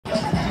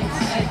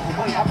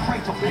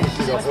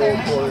see the whole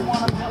board.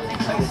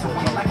 Is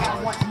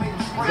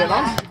that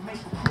on?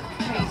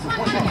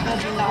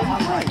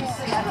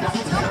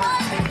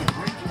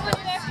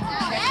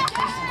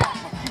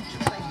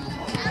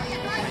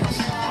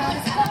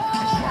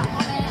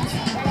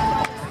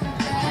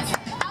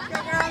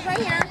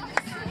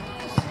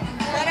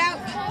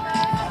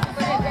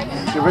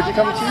 Did Reggie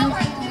come to you?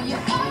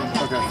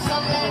 Okay.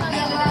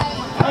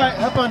 Alright,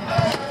 have fun.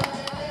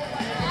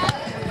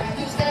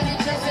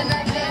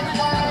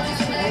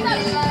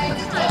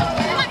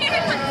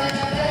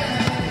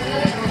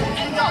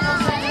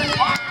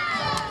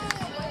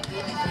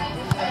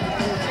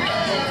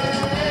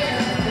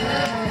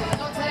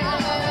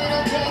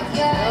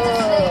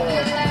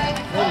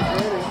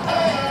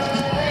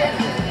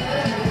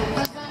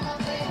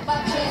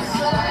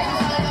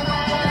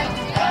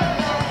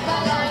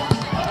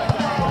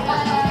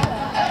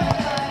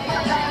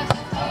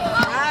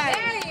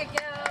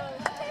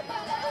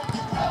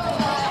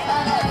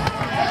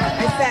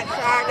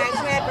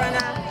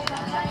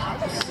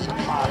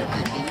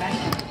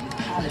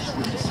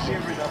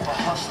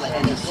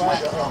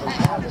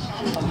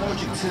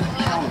 Allergic to the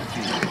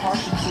counterfeit,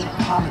 partial to the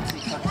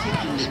politics,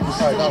 articulate, but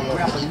still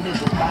grab a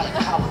nigga by the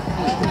collar.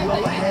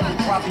 Whoever having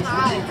problems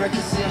with their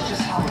record sales,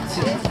 just holler to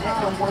me.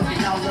 That don't work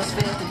and now let's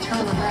fast and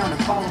turn around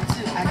and follow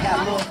too. I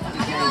got love for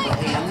the game, but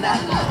hey, I'm not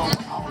in love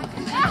with all of it.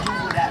 Do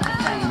without the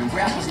fame, and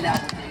rappers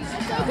nowadays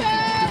are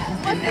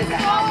counterfeit. And then I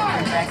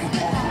holler back and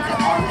forth with that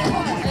art that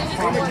I'm waiting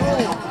from. You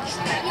know the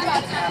track,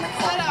 kind of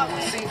call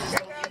it seems as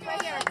though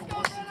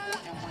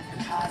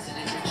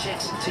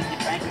checks into your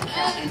bank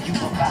account and you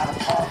about a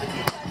part of it.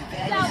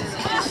 Your values is a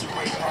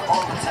disarray,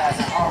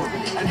 prioritizing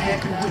horribly.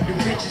 Unhappy with the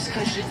riches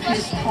cause you're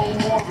piss poor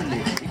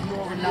morally.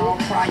 Ignoring all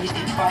prior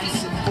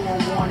advice and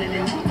forewarning,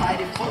 and we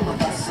mighty full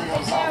of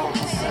ourselves all of a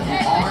sudden.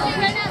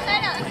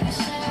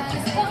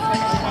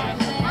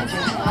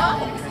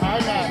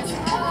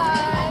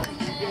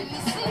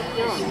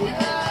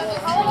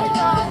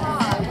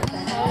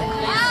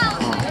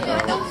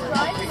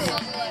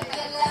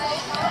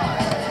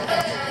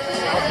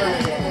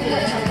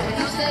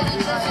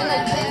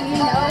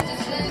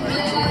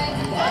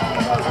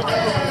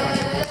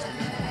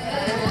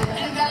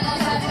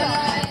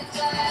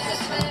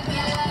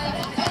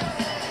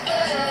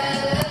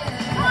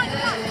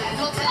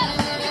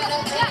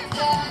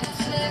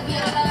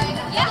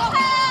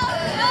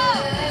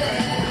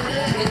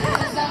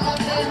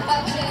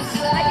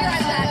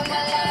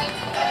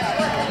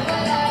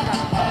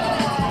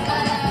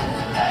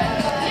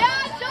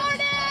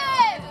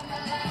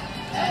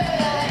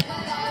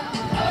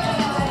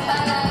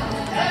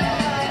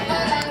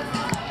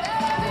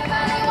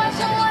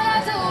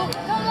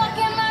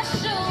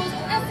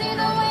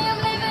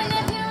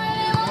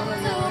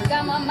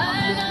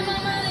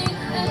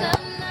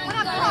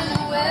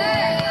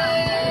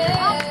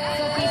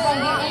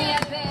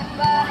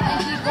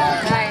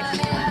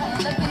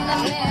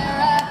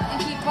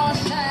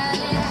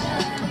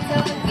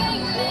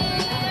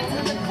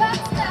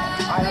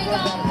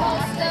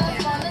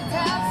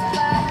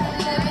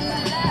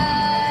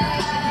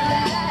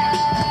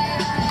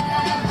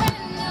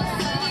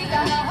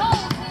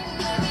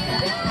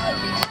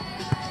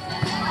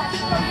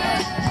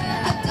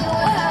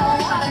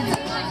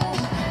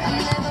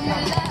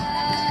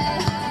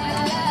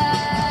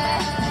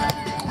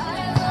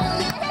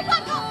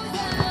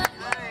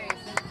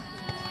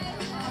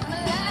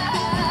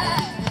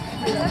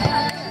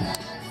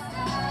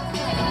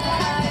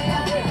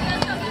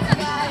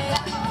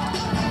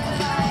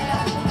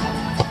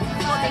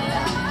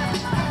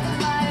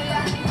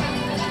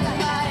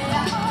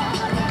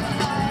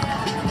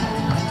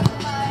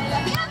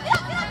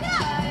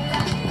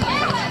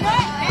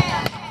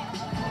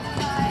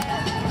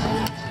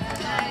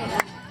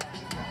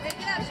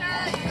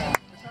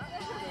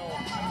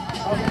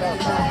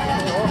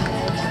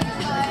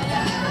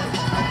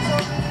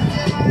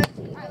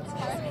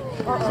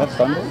 That's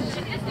thunder?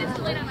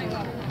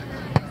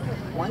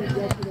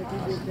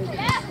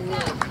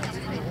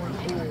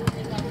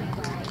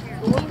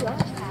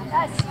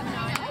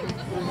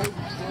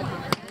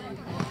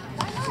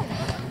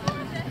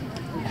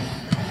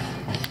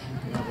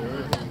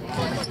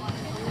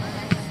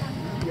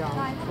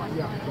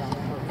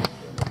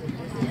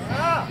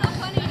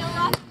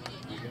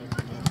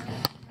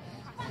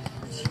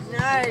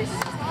 Nice. Nice.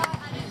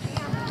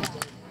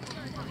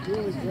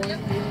 There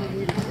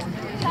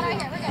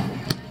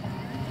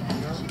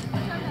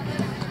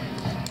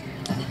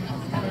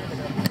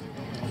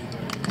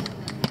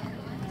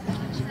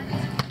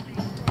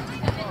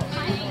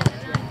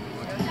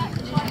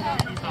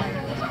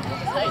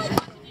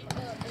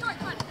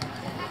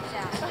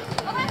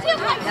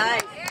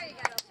you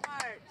go.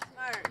 Smart,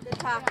 smart. Good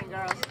talking,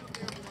 girls.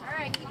 All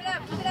right, keep it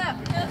up, keep it up.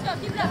 Let's go,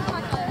 keep it up. Come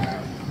on.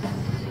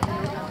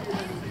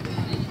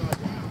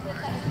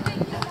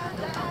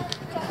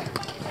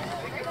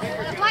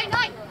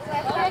 Night.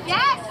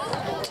 Yes.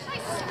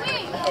 Nice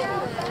swing.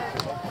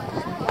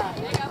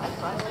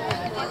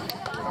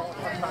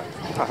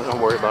 Don't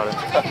worry about it.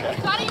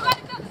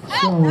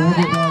 So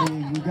everybody,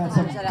 we got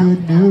some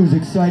good news,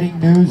 exciting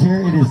news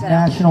here. It is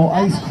National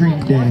Ice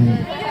Cream Day.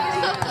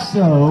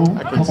 So,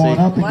 come on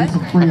up and get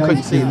some free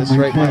ice cream. This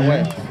right my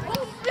way.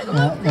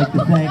 I'd like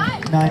to thank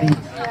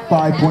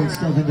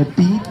 95.7 The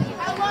Beat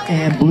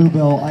and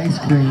Bluebell Ice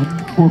Cream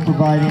for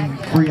providing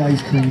free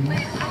ice cream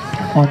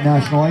on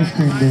National Ice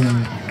Cream Day.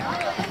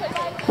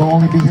 They'll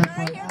only be here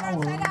for an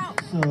hour,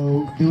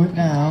 so do it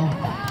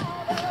now.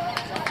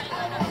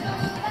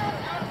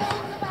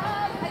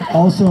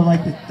 Also, I'd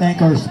like to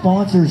thank our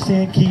sponsor,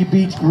 Sand Key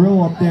Beach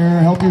Grill up there.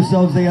 Help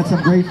yourselves, they got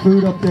some great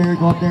food up there.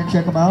 Go up there and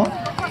check them out.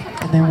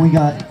 And then we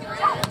got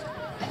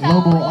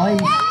Lobo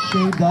Ice,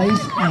 shaved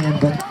ice, and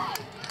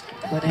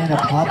banana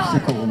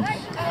popsicles.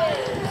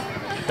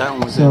 That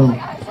one was So,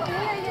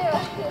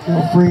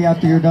 feel free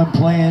after you're done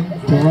playing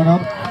to run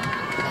up,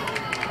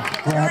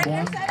 grab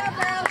one.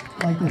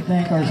 I'd like to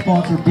thank our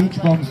sponsor,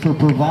 Beach Bums, for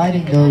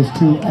providing those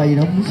 2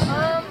 items.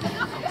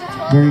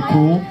 Very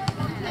cool.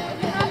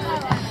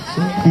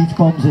 So Beach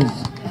Bums has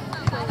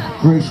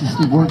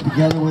graciously worked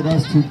together with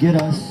us to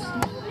get us,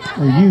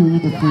 or you,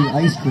 the free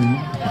ice cream.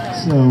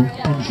 So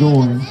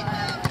enjoy.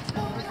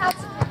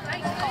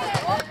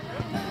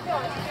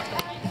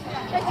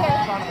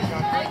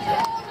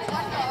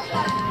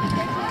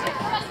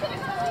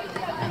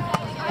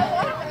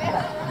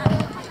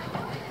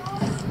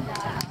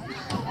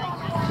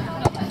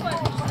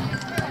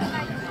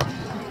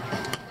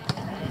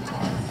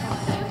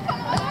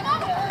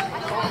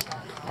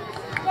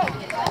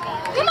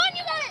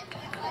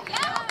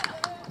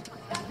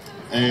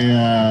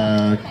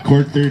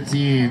 Court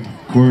 13,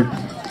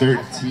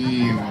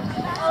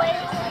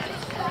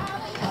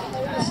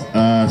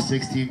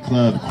 16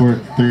 club, court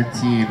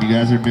 13. You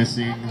guys are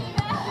missing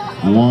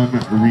 1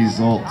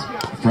 result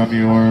from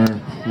your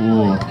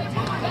pool.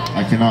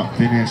 I cannot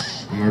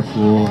finish your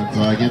pool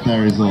until I get that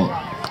result.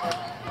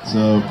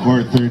 So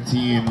court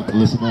 13,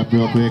 listen up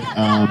real quick.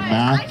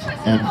 Mac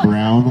and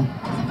Brown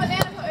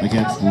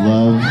against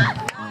Love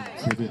and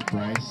Tibbet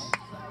Bryce.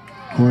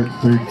 Court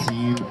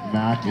 13,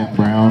 Mac and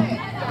Brown,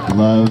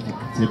 Love,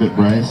 Tibbet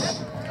Bryce.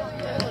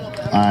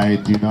 I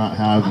do not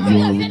have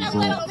your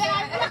result.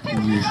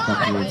 Please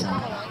come to the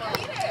time.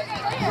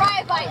 Try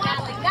a bite,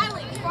 Natalie.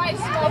 Natalie, try a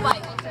small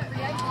bite.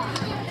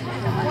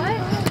 What?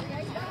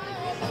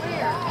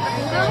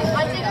 I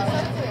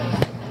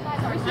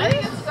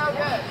think it's so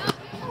good.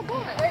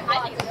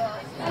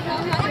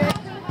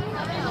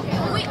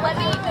 Wait, let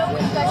me know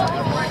what you guys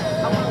want.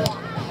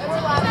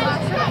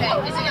 Okay,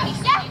 is it going to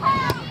be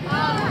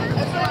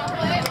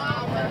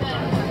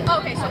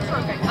okay, so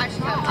perfect.